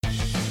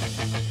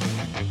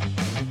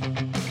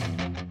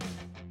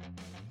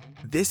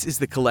This is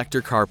the Collector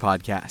Car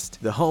Podcast,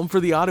 the home for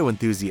the auto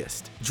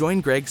enthusiast.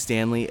 Join Greg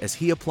Stanley as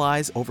he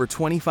applies over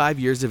 25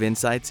 years of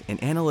insights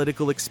and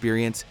analytical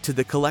experience to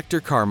the collector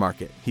car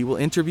market. He will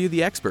interview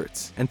the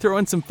experts and throw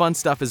in some fun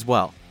stuff as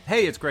well.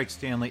 Hey, it's Greg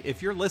Stanley.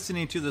 If you're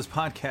listening to this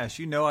podcast,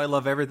 you know I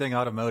love everything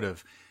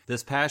automotive.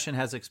 This passion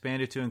has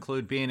expanded to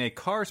include being a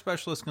car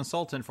specialist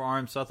consultant for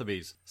RM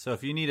Sotheby's. So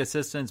if you need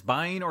assistance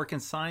buying or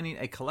consigning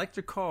a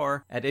collector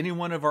car at any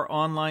one of our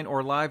online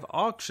or live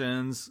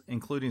auctions,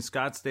 including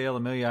Scottsdale,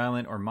 Amelia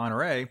Island, or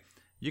Monterey,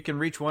 you can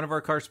reach one of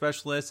our car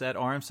specialists at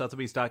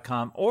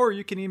rmsotheby's.com, or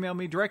you can email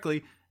me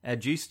directly at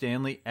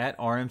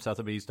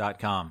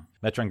gstanley@rmsotheby's.com.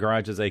 Metron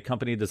Garage is a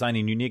company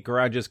designing unique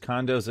garages,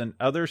 condos, and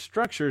other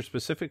structures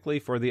specifically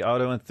for the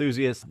auto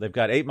enthusiast. They've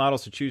got 8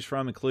 models to choose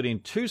from,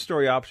 including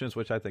 2-story options,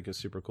 which I think is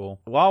super cool,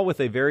 all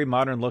with a very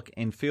modern look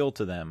and feel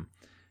to them.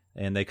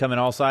 And they come in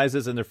all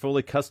sizes, and they're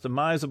fully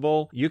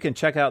customizable. You can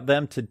check out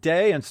them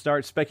today and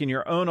start speccing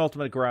your own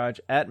ultimate garage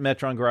at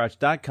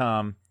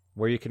metrongarage.com,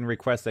 where you can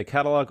request a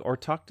catalog or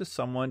talk to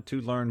someone to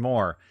learn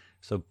more.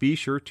 So be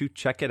sure to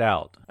check it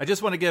out. I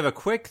just want to give a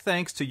quick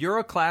thanks to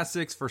Euro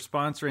Classics for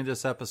sponsoring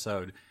this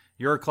episode.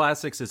 Euro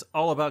Classics is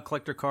all about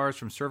collector cars,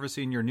 from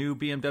servicing your new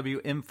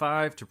BMW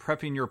M5 to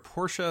prepping your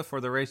Porsche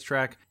for the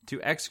racetrack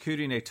to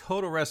executing a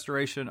total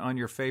restoration on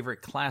your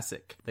favorite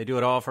classic. They do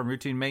it all from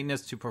routine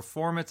maintenance to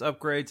performance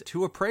upgrades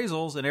to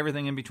appraisals and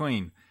everything in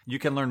between. You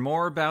can learn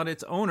more about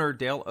its owner,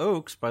 Dale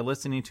Oaks, by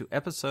listening to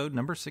episode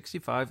number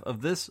 65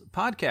 of this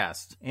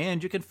podcast.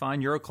 And you can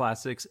find Euro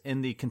Classics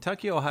in the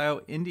Kentucky,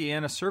 Ohio,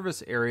 Indiana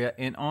service area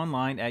and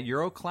online at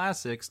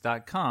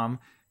euroclassics.com.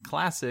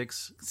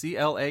 Classics,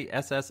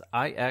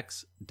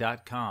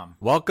 CLASSIX.com.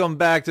 Welcome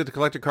back to the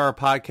Collector Car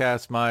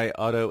Podcast, my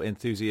auto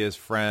enthusiast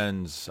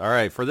friends. All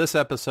right, for this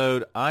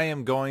episode, I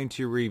am going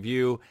to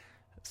review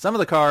some of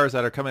the cars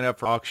that are coming up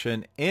for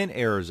auction in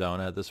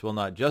Arizona. This will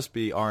not just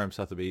be RM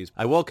Sotheby's.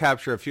 I will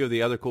capture a few of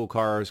the other cool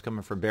cars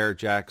coming from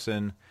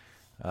Barrett-Jackson,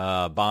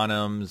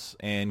 Bonhams,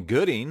 and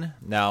Gooding.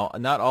 Now,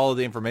 not all of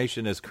the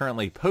information is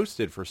currently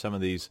posted for some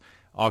of these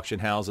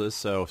auction houses,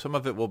 so some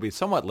of it will be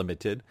somewhat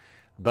limited.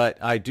 But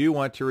I do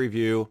want to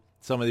review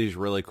some of these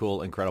really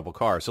cool, incredible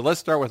cars. So let's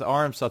start with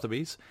RM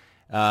Sotheby's.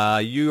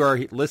 You are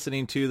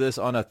listening to this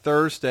on a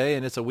Thursday,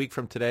 and it's a week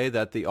from today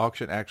that the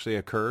auction actually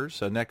occurs.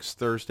 So next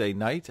Thursday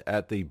night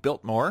at the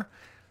Biltmore,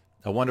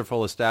 a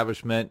wonderful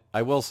establishment.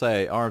 I will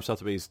say RM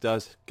Sotheby's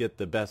does get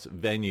the best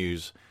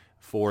venues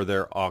for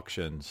their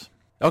auctions.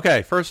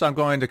 Okay, first I'm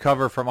going to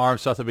cover from RM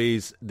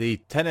Sotheby's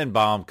the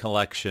Tenenbaum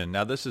collection.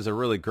 Now this is a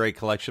really great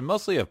collection,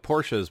 mostly of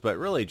Porsches, but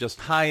really just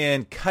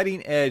high-end,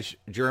 cutting-edge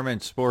German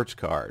sports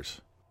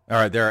cars. All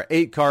right, there are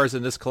 8 cars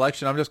in this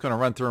collection. I'm just going to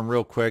run through them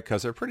real quick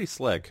because they're pretty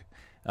slick.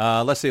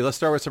 Let's see, let's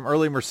start with some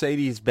early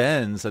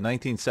Mercedes-Benz, a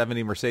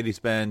 1970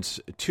 Mercedes-Benz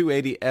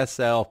 280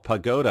 SL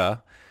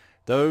Pagoda.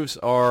 Those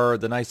are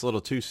the nice little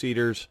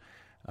 2-seaters.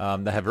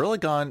 That have really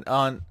gone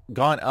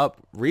up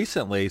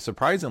recently,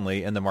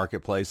 surprisingly, in the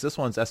marketplace. This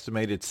one's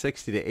estimated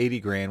 60 to 80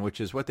 grand,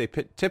 which is what they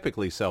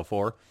typically sell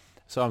for.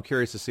 So I'm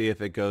curious to see if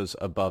it goes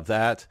above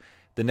that.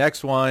 The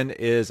next one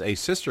is a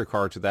sister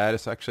car to that.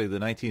 It's actually the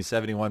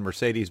 1971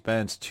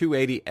 Mercedes-Benz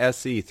 280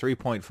 SE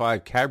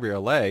 3.5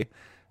 Cabriolet.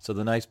 So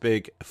the nice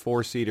big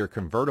 4-seater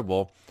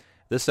convertible.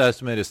 This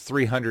estimate is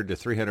 $300,000 to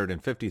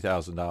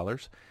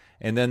 $350,000.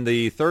 And then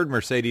the third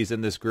Mercedes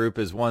in this group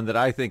is one that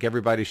I think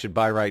everybody should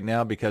buy right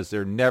now because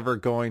they're never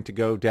going to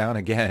go down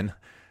again.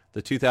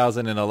 The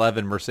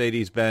 2011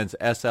 Mercedes-Benz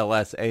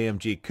SLS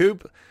AMG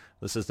Coupe.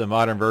 This is the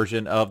modern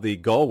version of the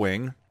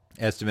Gullwing.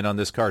 Estimate on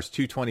this car is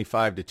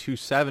 $225,000 to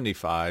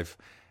 $275,000.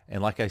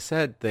 And like I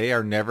said, they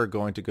are never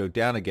going to go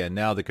down again.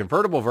 Now, the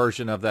convertible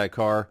version of that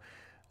car,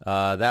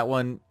 that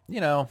one,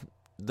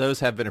 those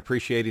have been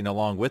appreciating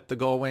along with the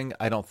Gullwing.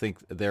 I don't think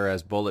they're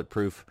as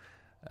bulletproof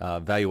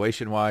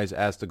valuation-wise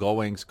as the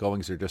Gullwings.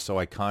 Gullwings are just so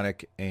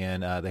iconic,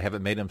 and they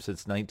haven't made them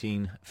since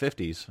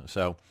 1950s.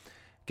 So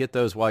get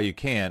those while you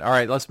can. All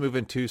right, let's move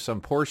into some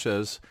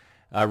Porsches.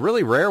 A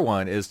really rare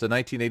one is the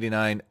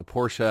 1989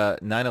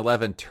 Porsche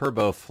 911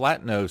 Turbo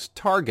Flat-Nose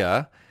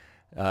Targa.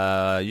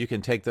 You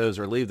can take those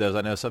or leave those.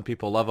 I know some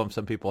people love them,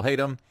 some people hate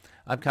them.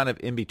 I'm kind of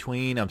in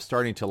between. I'm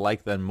starting to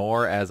like them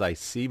more as I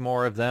see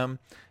more of them.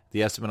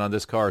 The estimate on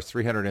this car is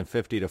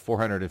 $350,000 to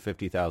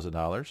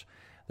 $450,000.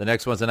 The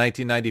next one's a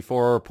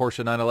 1994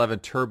 Porsche 911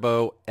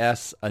 Turbo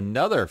S,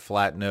 another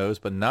flat nose,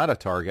 but not a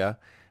Targa.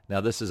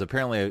 Now, this is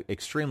apparently an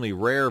extremely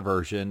rare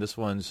version.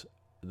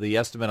 The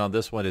estimate on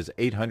this one is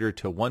 $800,000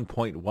 to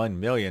 $1.1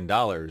 million.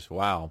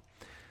 Wow.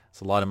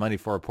 It's a lot of money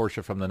for a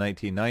Porsche from the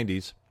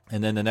 1990s.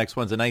 And then the next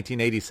one's a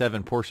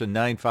 1987 Porsche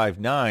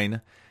 959,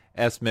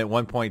 estimate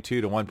 1.2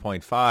 to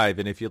 1.5.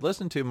 And if you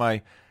listen to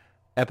my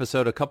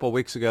episode a couple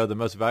weeks ago, the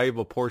most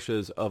valuable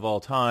Porsches of all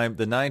time,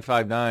 the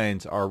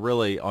 959s are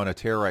really on a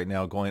tear right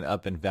now, going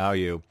up in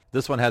value.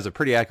 This one has a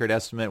pretty accurate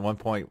estimate,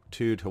 1.2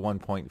 to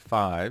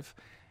 1.5.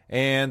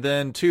 And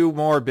then 2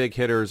 more big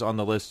hitters on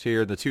the list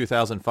here. The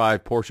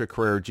 2005 Porsche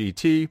Carrera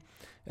GT,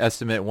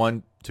 estimate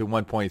 1 to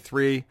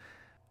 1.3.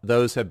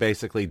 Those have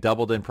basically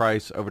doubled in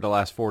price over the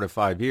last 4 to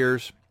 5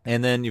 years.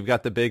 And then you've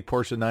got the big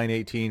Porsche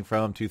 918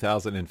 from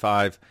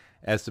 2005.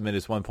 Estimate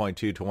is 1.2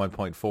 to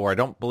 1.4. I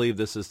don't believe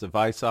this is the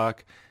Weissach,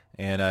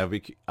 and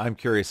I'm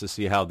curious to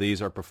see how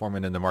these are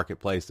performing in the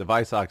marketplace. The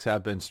Weissachs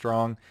have been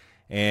strong,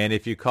 and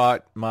if you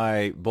caught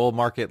my bull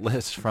market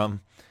list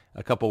from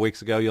a couple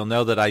weeks ago, you'll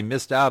know that I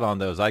missed out on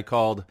those. I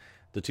called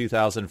the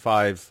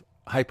 2005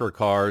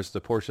 hypercars,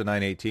 the Porsche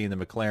 918, the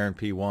McLaren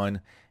P1,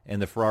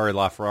 and the Ferrari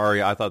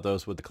LaFerrari. I thought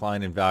those would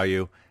decline in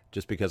value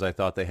just because I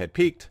thought they had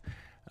peaked.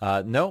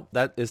 No,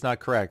 that is not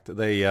correct.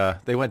 They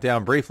went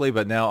down briefly,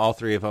 but now all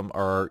three of them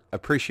are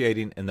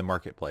appreciating in the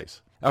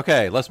marketplace.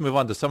 Okay, let's move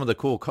on to some of the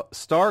cool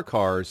star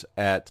cars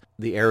at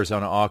the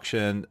Arizona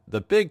auction.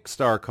 The big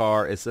star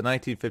car is the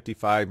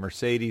 1955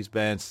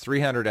 Mercedes-Benz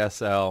 300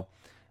 SL,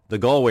 the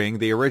Gullwing,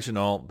 the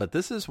original, but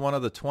this is one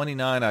of the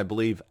 29, I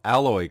believe,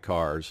 alloy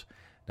cars.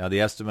 Now,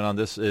 the estimate on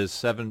this is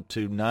 $7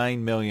 to $9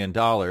 million.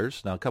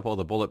 Now, a couple of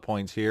the bullet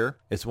points here.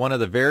 It's one of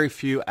the very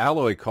few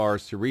alloy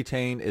cars to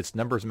retain its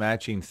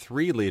numbers-matching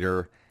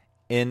 3-liter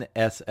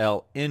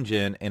NSL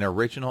engine and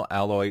original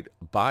alloy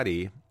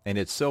body, and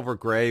it's silver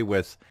gray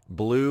with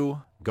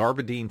blue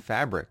gabardine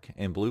fabric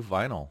and blue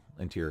vinyl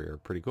interior.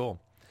 Pretty cool.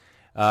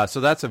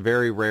 So that's a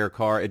very rare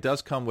car. It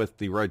does come with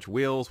the Rudge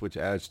wheels, which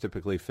adds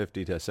typically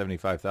 $50,000 to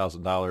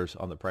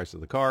 $75,000 on the price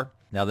of the car.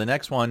 Now, the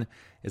next one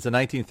is a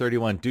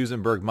 1931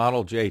 Duesenberg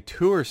Model J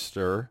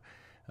Tourster.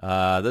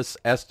 This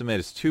estimate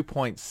is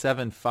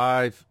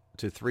 $2.75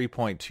 to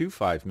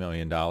 $3.25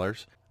 million.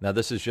 Now,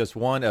 this is just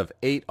one of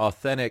 8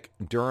 authentic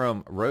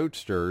Durham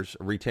Roadsters.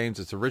 Retains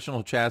its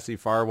original chassis,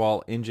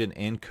 firewall, engine,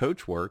 and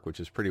coachwork, which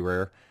is pretty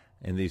rare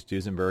in these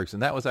Duesenbergs.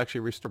 And that was actually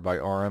restored by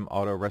RM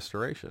Auto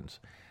Restorations.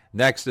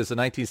 Next is a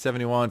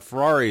 1971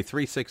 Ferrari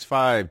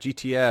 365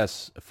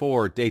 GTS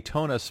 4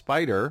 Daytona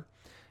Spider.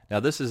 Now,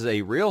 this is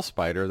a real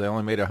Spider. They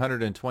only made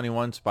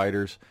 121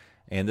 Spiders,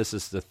 and this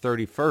is the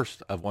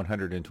 31st of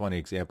 120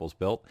 examples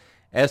built.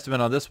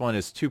 Estimate on this one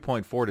is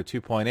 2.4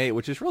 to 2.8,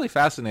 which is really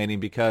fascinating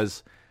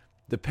because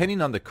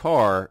depending on the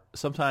car,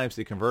 sometimes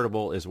the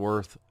convertible is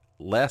worth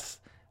less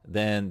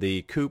than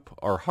the coupe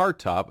or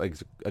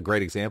hardtop. A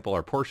great example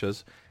are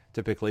Porsches.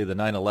 Typically, the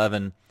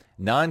 911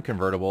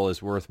 non-convertible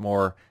is worth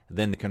more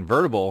than the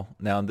convertible.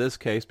 Now, in this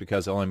case,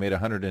 because I only made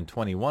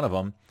 121 of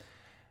them,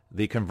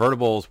 the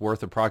convertible is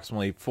worth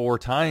approximately 4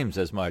 times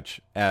as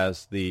much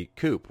as the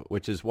coupe,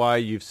 which is why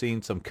you've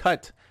seen some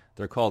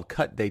they're called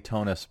cut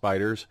Daytona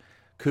Spiders,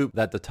 coupe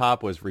that the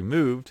top was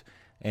removed,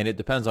 and it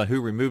depends on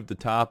who removed the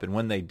top and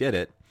when they did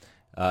it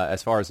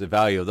as far as the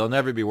value. They'll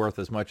never be worth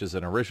as much as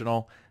an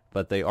original,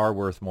 but they are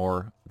worth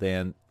more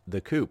than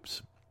the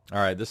coupes. All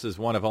right, this is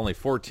one of only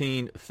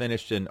 14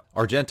 finished in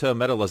Argento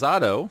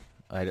Metallizzato.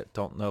 I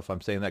don't know if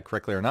I'm saying that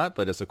correctly or not,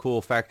 but it's a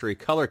cool factory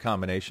color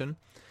combination.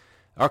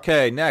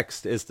 Okay,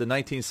 next is the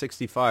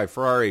 1965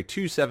 Ferrari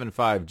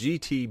 275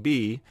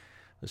 GTB.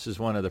 This is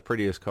one of the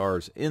prettiest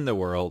cars in the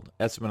world.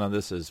 Estimate on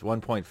this is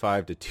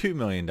 $1.5 to $2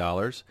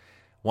 million.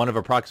 One of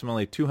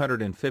approximately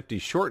 250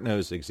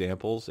 short-nosed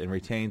examples, and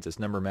retains its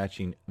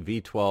number-matching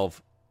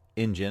V12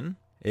 engine.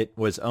 It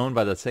was owned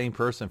by the same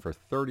person for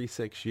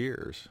 36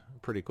 years.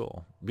 Pretty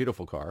cool.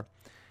 Beautiful car.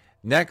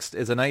 Next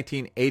is a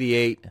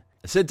 1988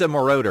 Cinta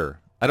Moroder.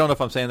 I don't know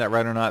if I'm saying that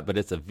right or not, but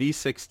it's a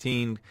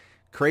V16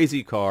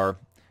 crazy car.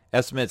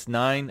 Estimates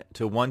 $9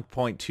 to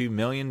 $1.2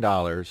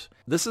 million.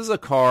 This is a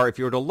car, if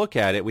you were to look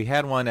at it, we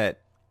had one at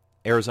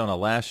Arizona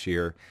last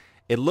year.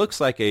 It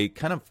looks like a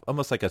kind of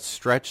almost like a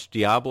stretched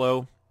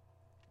Diablo,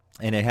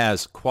 and it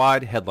has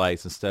quad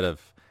headlights instead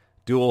of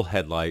dual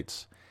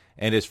headlights.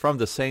 And it's from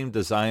the same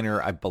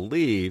designer, I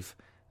believe,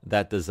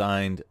 that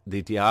designed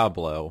the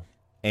Diablo.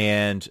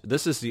 And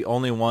this is the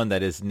only one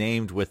that is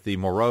named with the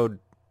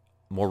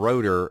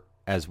Moroder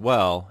as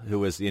well, who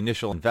was the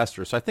initial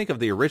investor. So I think of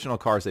the original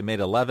cars, they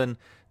made 11.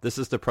 This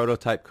is the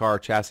prototype car,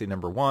 chassis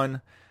number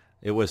 1.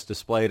 It was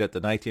displayed at the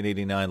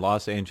 1989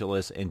 Los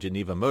Angeles and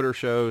Geneva Motor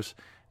Shows.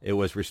 It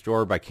was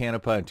restored by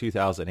Canepa in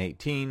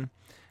 2018.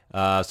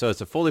 So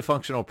it's a fully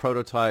functional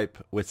prototype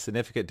with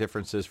significant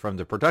differences from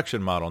the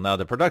production model. Now,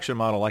 the production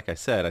model, like I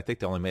said, I think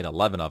they only made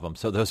 11 of them,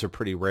 so those are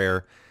pretty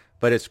rare.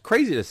 But it's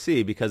crazy to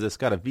see because it's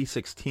got a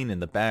V16 in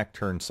the back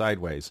turned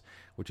sideways,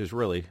 which is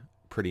really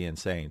pretty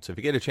insane. So if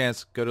you get a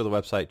chance, go to the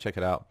website, check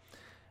it out.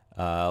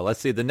 Let's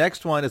see. The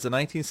next one is a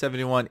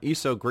 1971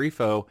 Iso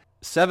Grifo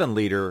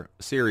 7-liter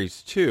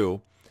Series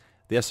 2.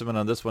 The estimate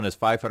on this one is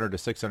 $500,000 to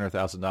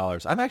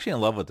 $600,000. I'm actually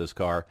in love with this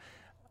car.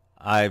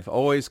 I've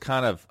always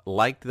kind of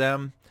liked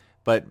them,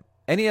 but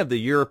any of the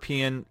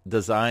European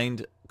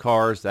designed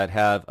cars that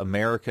have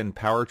American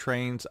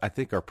powertrains, I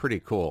think are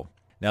pretty cool.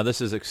 Now,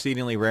 this is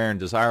exceedingly rare and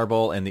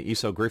desirable in the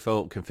Iso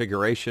Grifo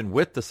configuration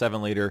with the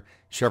 7-liter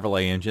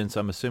Chevrolet engine. So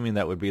I'm assuming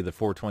that would be the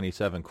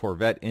 427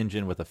 Corvette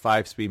engine with a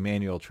 5-speed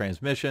manual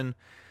transmission.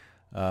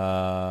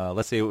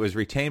 Let's see, it was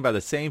retained by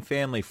the same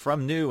family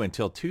from new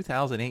until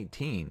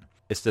 2018.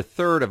 It's the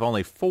third of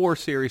only 4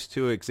 Series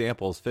 2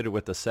 examples fitted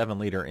with the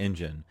 7-liter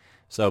engine.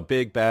 So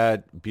big,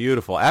 bad,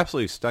 beautiful,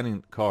 absolutely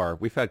stunning car.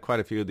 We've had quite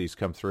a few of these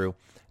come through.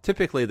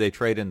 Typically, they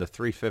trade in the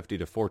 350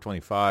 to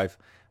 425.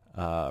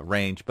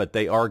 range, but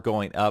they are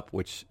going up,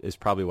 which is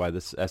probably why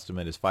this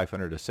estimate is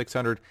 500 to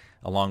 600,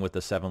 along with the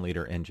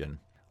 7-liter engine.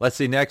 Let's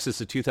see, next is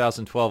the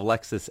 2012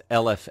 Lexus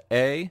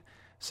LFA,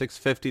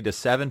 650 to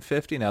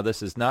 750. Now,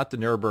 this is not the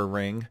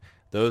Nürburgring.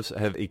 Those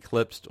have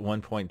eclipsed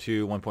 1.2,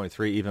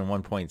 1.3, even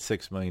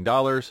 $1.6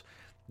 million.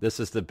 This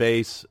is the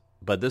base,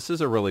 but this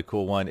is a really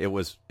cool one.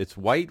 It's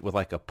white with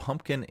like a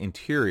pumpkin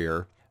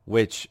interior,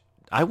 which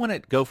I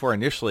wouldn't go for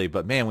initially,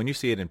 but man, when you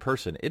see it in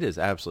person, it is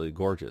absolutely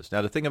gorgeous.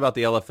 Now, the thing about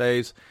the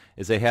LFAs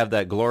is they have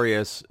that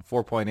glorious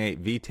 4.8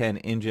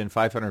 V10 engine,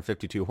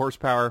 552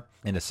 horsepower,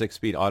 and a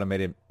 6-speed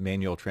automated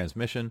manual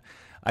transmission.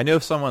 I know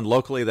someone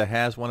locally that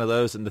has one of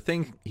those, and the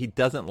thing he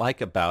doesn't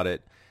like about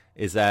it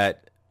is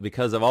that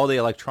because of all the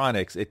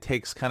electronics, it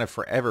takes kind of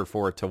forever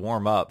for it to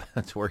warm up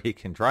to where he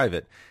can drive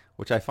it,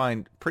 which I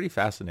find pretty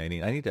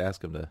fascinating. I need to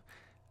ask him to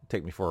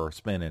take me for a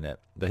spin in it.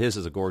 But his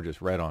is a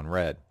gorgeous red on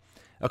red.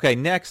 Okay,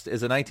 next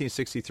is a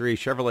 1963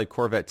 Chevrolet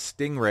Corvette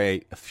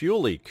Stingray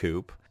Fuelie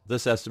Coupe.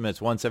 This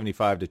estimate's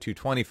 175 to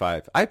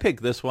 225. I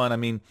picked this one. I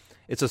mean,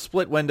 it's a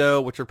split window,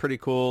 which are pretty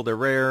cool. They're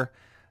rare.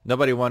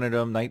 Nobody wanted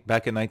them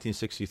back in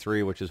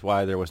 1963, which is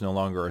why there was no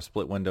longer a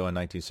split window in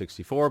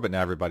 1964, but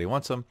now everybody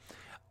wants them.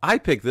 I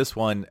picked this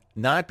one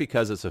not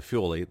because it's a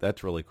Fuelie.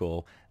 That's really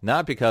cool.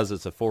 Not because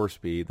it's a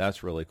 4-speed.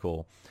 That's really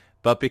cool.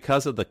 But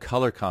because of the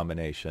color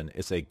combination.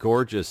 It's a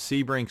gorgeous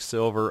Sebring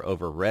silver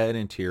over red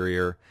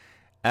interior.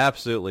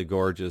 Absolutely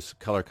gorgeous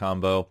color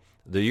combo.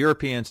 The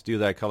Europeans do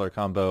that color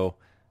combo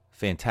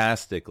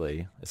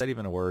fantastically. Is that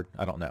even a word?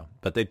 I don't know.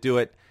 But they do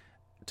it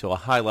to a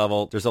high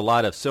level. There's a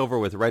lot of silver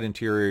with red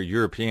interior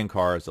European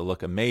cars that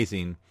look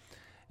amazing.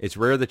 It's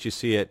rare that you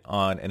see it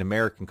on an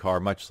American car,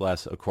 much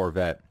less a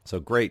Corvette. So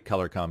great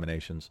color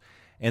combinations.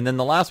 And then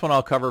the last one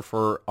I'll cover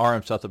for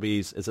RM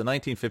Sotheby's is a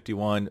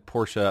 1951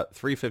 Porsche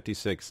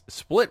 356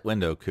 split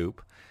window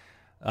coupe.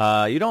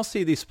 You don't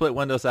see these split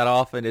windows that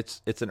often.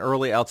 It's an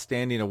early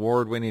outstanding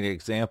award-winning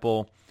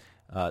example.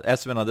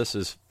 Estimate on this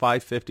is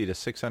 $550,000 to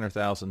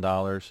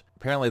 $600,000.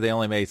 Apparently, they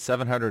only made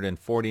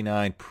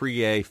 749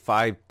 Pre-A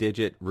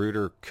 5-digit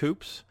Reuter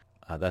coupes.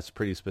 That's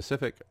pretty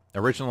specific.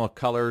 Original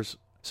colors.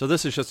 So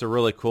this is just a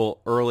really cool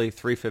early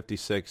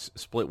 356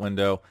 split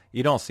window.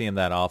 You don't see them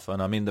that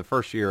often. I mean, the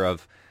first year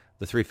of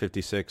the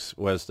 356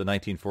 was the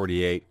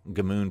 1948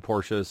 Gamoon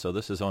Porsches. So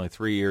this is only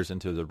 3 years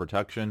into the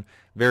production.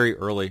 Very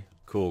early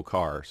cool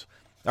cars.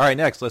 All right,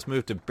 next, let's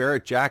move to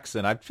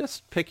Barrett-Jackson. I'm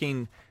just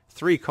picking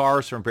 3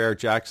 cars from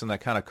Barrett-Jackson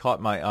that kind of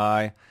caught my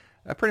eye.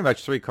 Pretty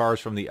much 3 cars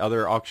from the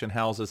other auction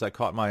houses that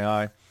caught my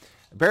eye.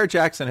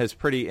 Barrett-Jackson is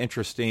pretty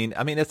interesting.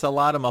 I mean, it's a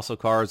lot of muscle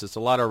cars. It's a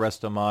lot of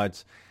resto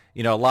mods.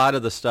 You know, a lot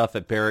of the stuff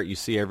at Barrett you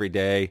see every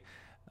day.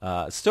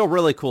 Still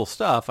really cool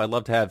stuff. I'd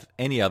love to have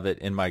any of it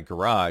in my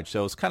garage.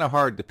 So it's kind of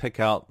hard to pick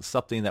out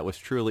something that was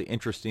truly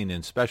interesting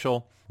and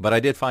special. But I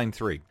did find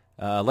 3.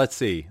 Let's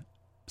see.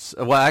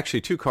 Well,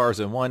 actually 2 cars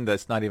and one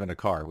that's not even a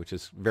car, which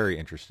is very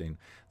interesting.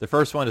 The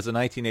first one is a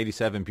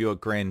 1987 Buick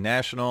Grand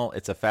National.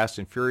 It's a Fast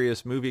and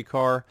Furious movie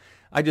car.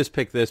 I just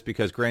picked this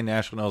because Grand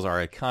Nationals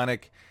are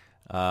iconic.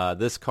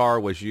 This car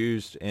was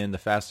used in the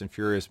Fast and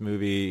Furious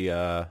movie.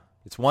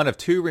 It's one of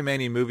 2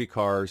 remaining movie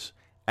cars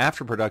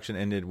after production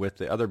ended, with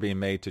the other being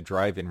made to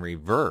drive in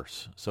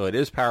reverse. So it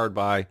is powered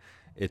by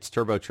its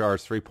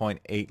turbocharged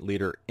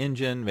 3.8-liter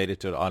engine, made it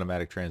to an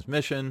automatic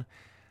transmission.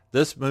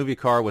 This movie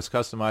car was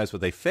customized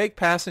with a fake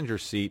passenger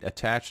seat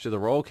attached to the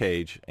roll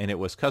cage, and it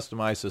was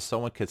customized so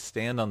someone could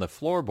stand on the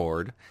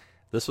floorboard.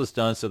 This was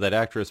done so that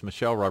actress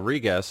Michelle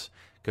Rodriguez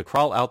could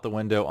crawl out the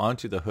window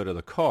onto the hood of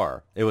the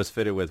car. It was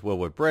fitted with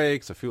Wilwood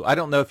brakes. I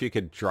don't know if you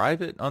could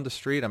drive it on the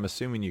street. I'm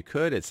assuming you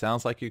could. It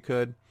sounds like you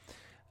could.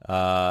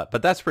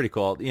 But that's pretty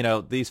cool. You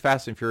know, these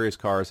Fast and Furious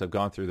cars have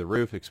gone through the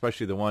roof,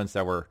 especially the ones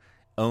that were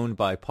owned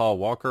by Paul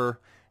Walker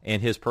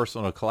and his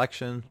personal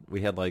collection.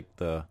 We had like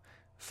the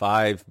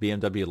 5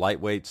 BMW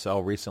lightweights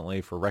sell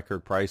recently for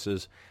record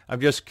prices.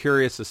 I'm just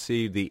curious to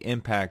see the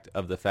impact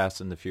of the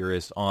Fast and the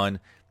Furious on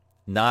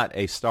not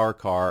a star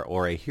car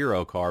or a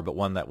hero car, but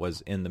one that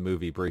was in the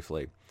movie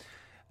briefly.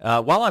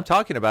 While I'm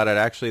talking about it,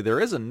 actually, there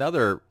is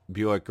another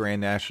Buick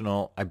Grand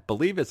National. I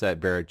believe it's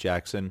at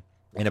Barrett-Jackson,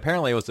 and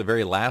apparently it was the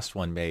very last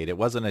one made. It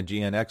wasn't a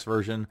GNX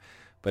version,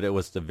 but it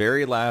was the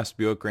very last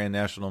Buick Grand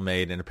National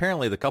made, and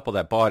apparently the couple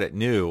that bought it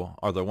new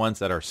are the ones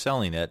that are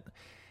selling it.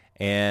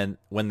 And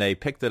when they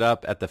picked it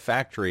up at the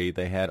factory,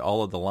 they had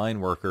all of the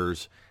line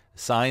workers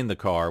sign the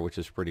car, which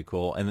is pretty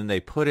cool. And then they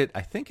put it,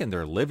 I think, in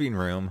their living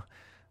room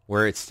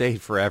where it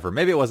stayed forever.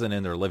 Maybe it wasn't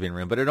in their living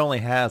room, but it only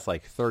has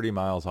like 30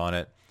 miles on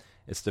it.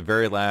 It's the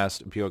very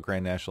last Buick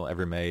Grand National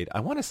ever made. I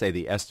want to say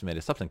the estimate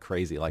is something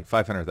crazy, like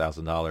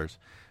 $500,000,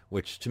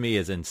 which to me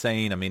is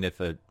insane. I mean, if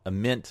a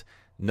mint,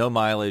 no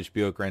mileage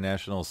Buick Grand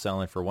National is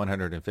selling for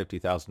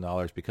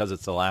 $150,000 because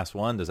it's the last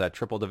one, does that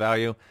triple the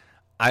value?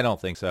 I don't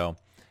think so.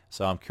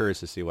 So I'm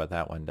curious to see what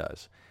that one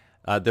does.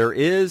 There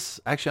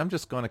is, actually, I'm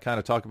just going to kind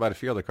of talk about a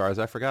few other cars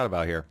I forgot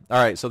about here.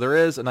 All right, so there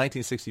is a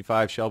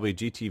 1965 Shelby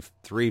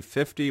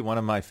GT350, one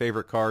of my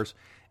favorite cars,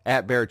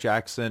 at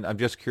Barrett-Jackson. I'm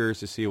just curious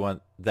to see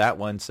what that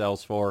one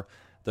sells for.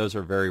 Those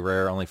are very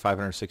rare, only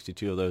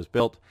 562 of those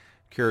built.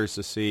 Curious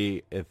to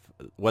see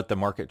what the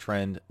market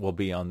trend will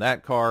be on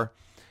that car.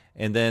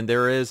 And then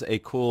there is a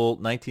cool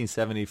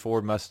 1970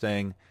 Ford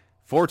Mustang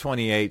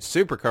 428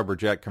 Super Cobra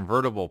Jet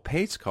convertible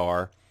pace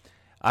car.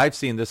 I've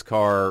seen this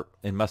car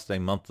in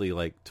Mustang Monthly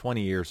like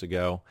 20 years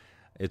ago.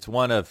 It's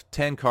one of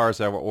 10 cars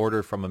that were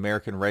ordered from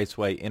American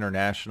Raceway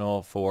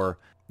International for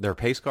their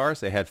pace cars.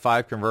 They had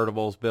 5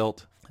 convertibles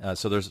built.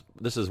 So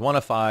this is one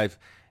of 5.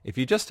 If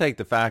you just take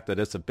the fact that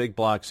it's a big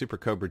block Super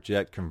Cobra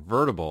Jet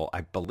convertible,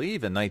 I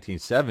believe in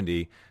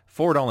 1970,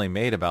 Ford only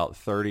made about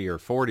 30 or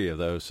 40 of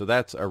those. So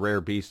that's a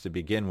rare beast to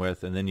begin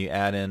with. And then you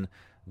add in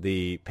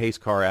the pace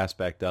car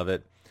aspect of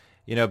it.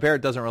 You know,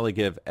 Barrett doesn't really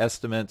give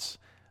estimates.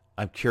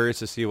 I'm curious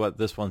to see what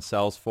this one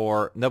sells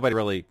for. Nobody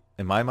really,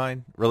 in my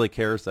mind, really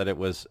cares that it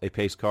was a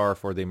pace car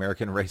for the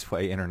American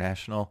Raceway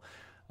International.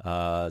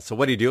 So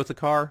what do you do with the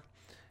car?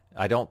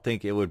 I don't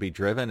think it would be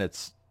driven.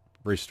 It's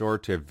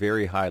restored to a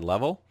very high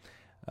level.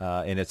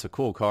 And it's a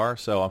cool car,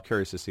 so I'm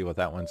curious to see what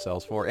that one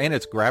sells for. And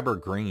it's grabber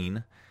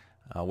green,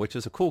 which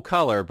is a cool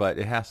color, but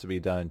it has to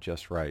be done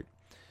just right.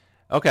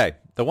 Okay,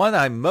 the one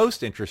I'm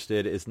most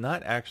interested in is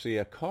not actually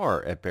a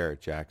car at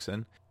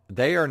Barrett-Jackson.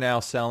 They are now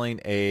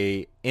selling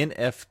a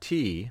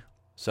NFT,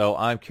 so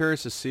I'm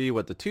curious to see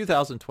what the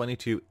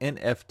 2022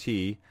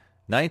 NFT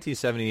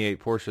 1978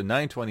 Porsche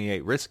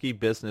 928 Risky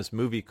Business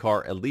Movie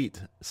Car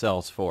Elite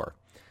sells for.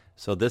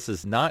 So this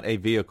is not a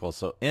vehicle.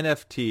 So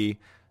NFT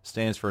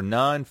stands for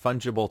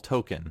non-fungible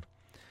token.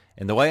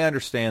 And the way I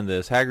understand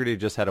this, Hagerty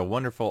just had a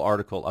wonderful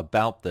article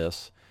about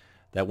this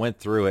that went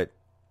through it.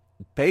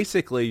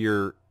 Basically,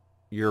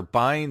 you're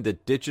buying the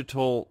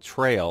digital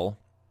trail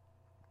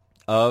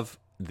of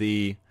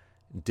the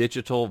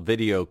digital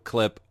video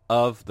clip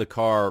of the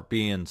car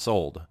being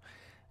sold.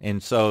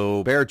 And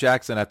so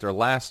Barrett-Jackson, at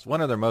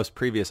one of their most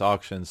previous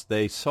auctions,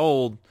 they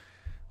sold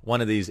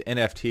one of these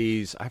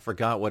NFTs. I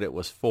forgot what it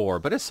was for,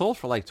 but it sold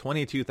for like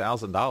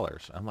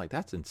 $22,000. I'm like,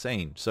 that's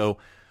insane. So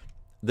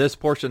this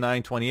Porsche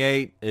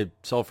 928, it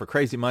sold for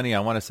crazy money. I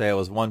want to say it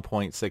was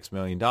 $1.6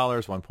 million,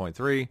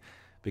 1.3,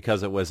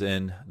 because it was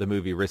in the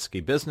movie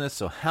Risky Business.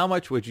 So how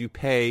much would you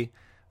pay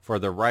for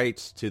the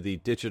rights to the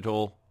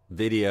digital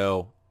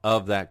video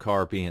of that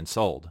car being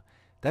sold?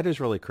 That is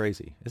really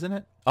crazy, isn't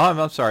it? Oh,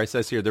 I'm sorry. It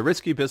says here, the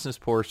Risky Business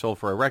Porsche sold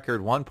for a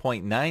record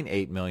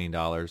 $1.98 million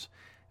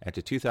at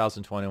the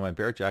 2021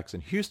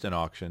 Barrett-Jackson Houston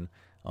auction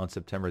on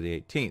September the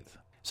 18th.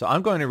 So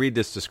I'm going to read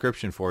this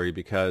description for you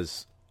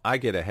because I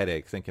get a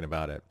headache thinking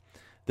about it.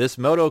 This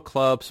Moto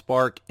Club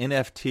Spark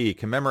NFT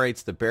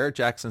commemorates the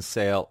Barrett-Jackson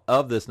sale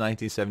of this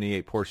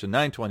 1978 Porsche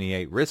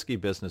 928 Risky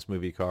Business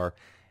movie car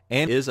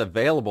and is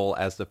available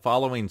as the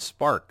following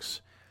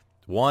Sparks: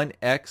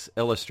 1x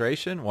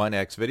illustration,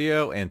 1x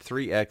video, and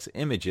 3x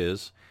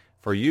images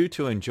for you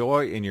to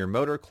enjoy in your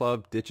Motor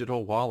Club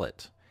digital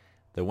wallet.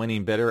 The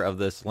winning bidder of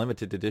this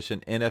limited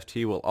edition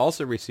NFT will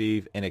also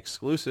receive an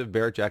exclusive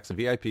Barrett-Jackson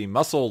VIP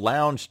Muscle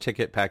Lounge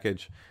ticket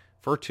package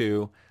for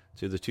 2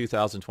 to the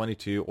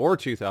 2022 or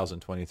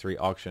 2023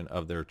 auction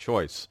of their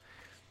choice.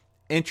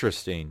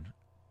 Interesting.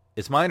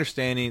 It's my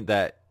understanding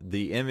that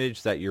the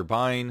image that you're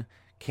buying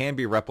can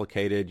be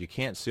replicated. You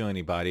can't sue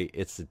anybody.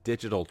 It's the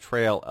digital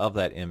trail of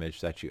that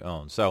image that you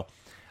own. So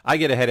I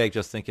get a headache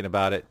just thinking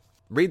about it.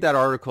 Read that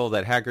article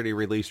that Hagerty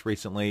released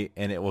recently,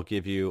 and it will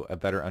give you a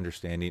better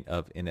understanding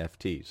of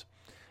NFTs.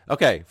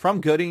 Okay,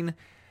 from Gooding,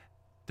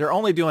 they're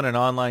only doing an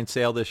online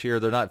sale this year.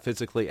 They're not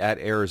physically at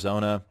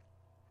Arizona,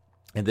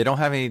 and they don't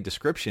have any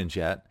descriptions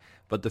yet.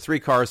 But the 3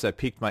 cars that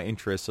piqued my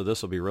interest, so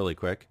this will be really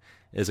quick,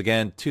 is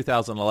again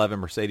 2011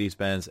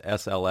 Mercedes-Benz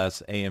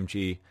SLS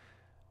AMG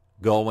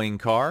Gullwing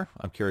car.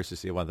 I'm curious to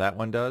see what that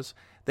one does.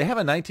 They have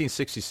a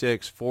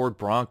 1966 Ford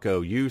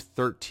Bronco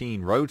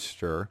U13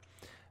 Roadster.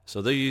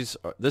 So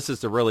this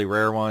is the really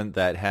rare one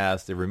that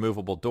has the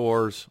removable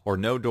doors or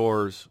no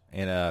doors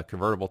and a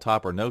convertible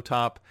top or no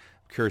top.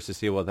 I'm curious to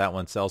see what that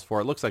one sells for.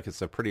 It looks like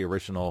it's a pretty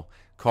original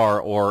car,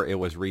 or it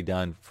was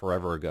redone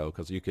forever ago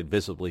because you could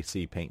visibly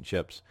see paint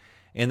chips.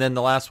 And then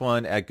the last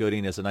one at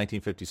Gooding is a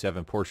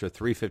 1957 Porsche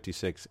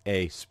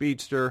 356A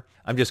Speedster.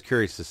 I'm just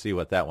curious to see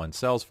what that one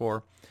sells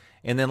for.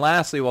 And then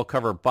lastly, we'll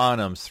cover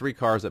Bonhams, 3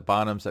 cars at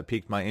Bonhams that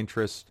piqued my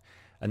interest.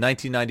 A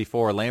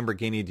 1994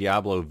 Lamborghini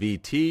Diablo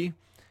VT,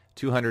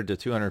 $200,000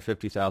 to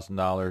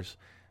 $250,000.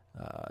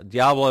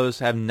 Diablos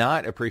have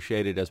not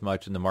appreciated as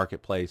much in the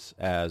marketplace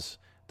as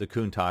the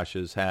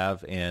Countaches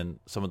have and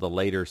some of the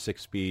later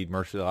 6-speed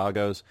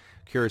Murcielagos.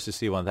 Curious to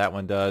see what that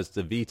one does.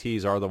 The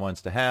VTs are the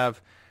ones to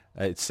have.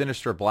 It's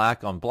sinister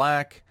black on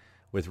black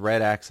with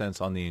red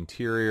accents on the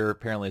interior.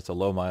 Apparently it's a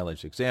low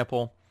mileage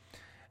example.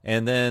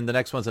 And then the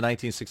next one's a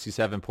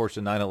 1967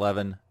 Porsche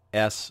 911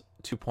 S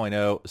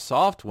 2.0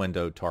 soft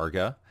window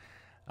Targa.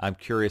 I'm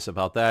curious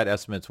about that.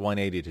 Estimates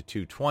 180 to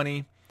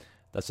 220.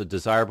 That's a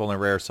desirable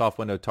and rare soft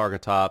window Targa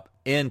top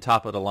in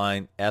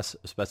top-of-the-line S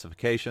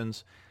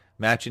specifications.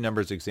 Matching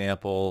numbers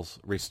examples,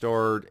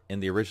 restored in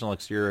the original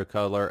exterior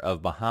color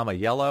of Bahama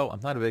yellow. I'm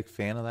not a big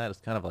fan of that.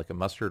 It's kind of like a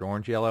mustard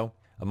orange yellow.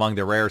 Among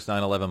the rarest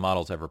 911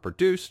 models ever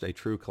produced, a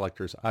true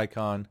collector's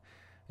icon.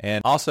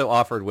 and also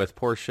offered with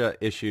Porsche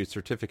issued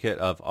certificate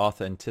of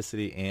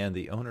authenticity and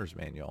the owner's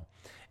manual.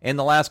 And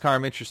the last car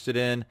I'm interested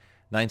in,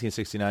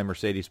 1969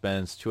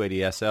 Mercedes-Benz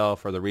 280 SL,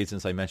 for the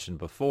reasons I mentioned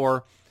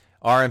before.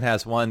 RM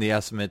has one, the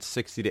estimate's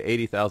 $60,000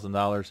 to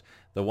 $80,000.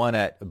 The one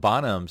at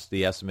Bonham's,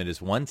 the estimate is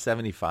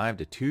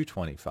 $175,000 to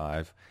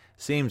 $225,000.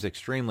 Seems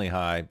extremely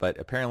high, but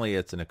apparently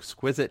it's an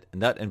exquisite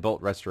nut and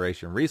bolt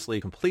restoration recently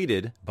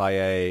completed by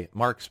a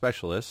marque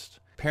specialist.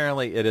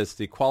 Apparently it is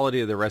the quality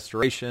of the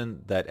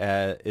restoration that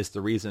is the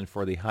reason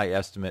for the high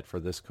estimate for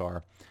this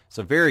car.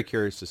 So very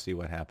curious to see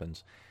what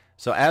happens.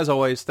 So as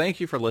always, thank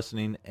you for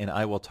listening, and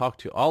I will talk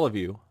to all of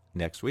you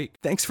next week.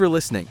 Thanks for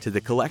listening to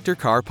the Collector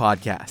Car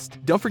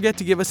Podcast. Don't forget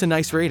to give us a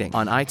nice rating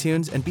on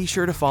iTunes and be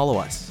sure to follow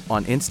us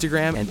on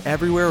Instagram and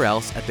everywhere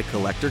else at the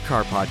Collector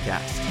Car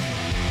Podcast.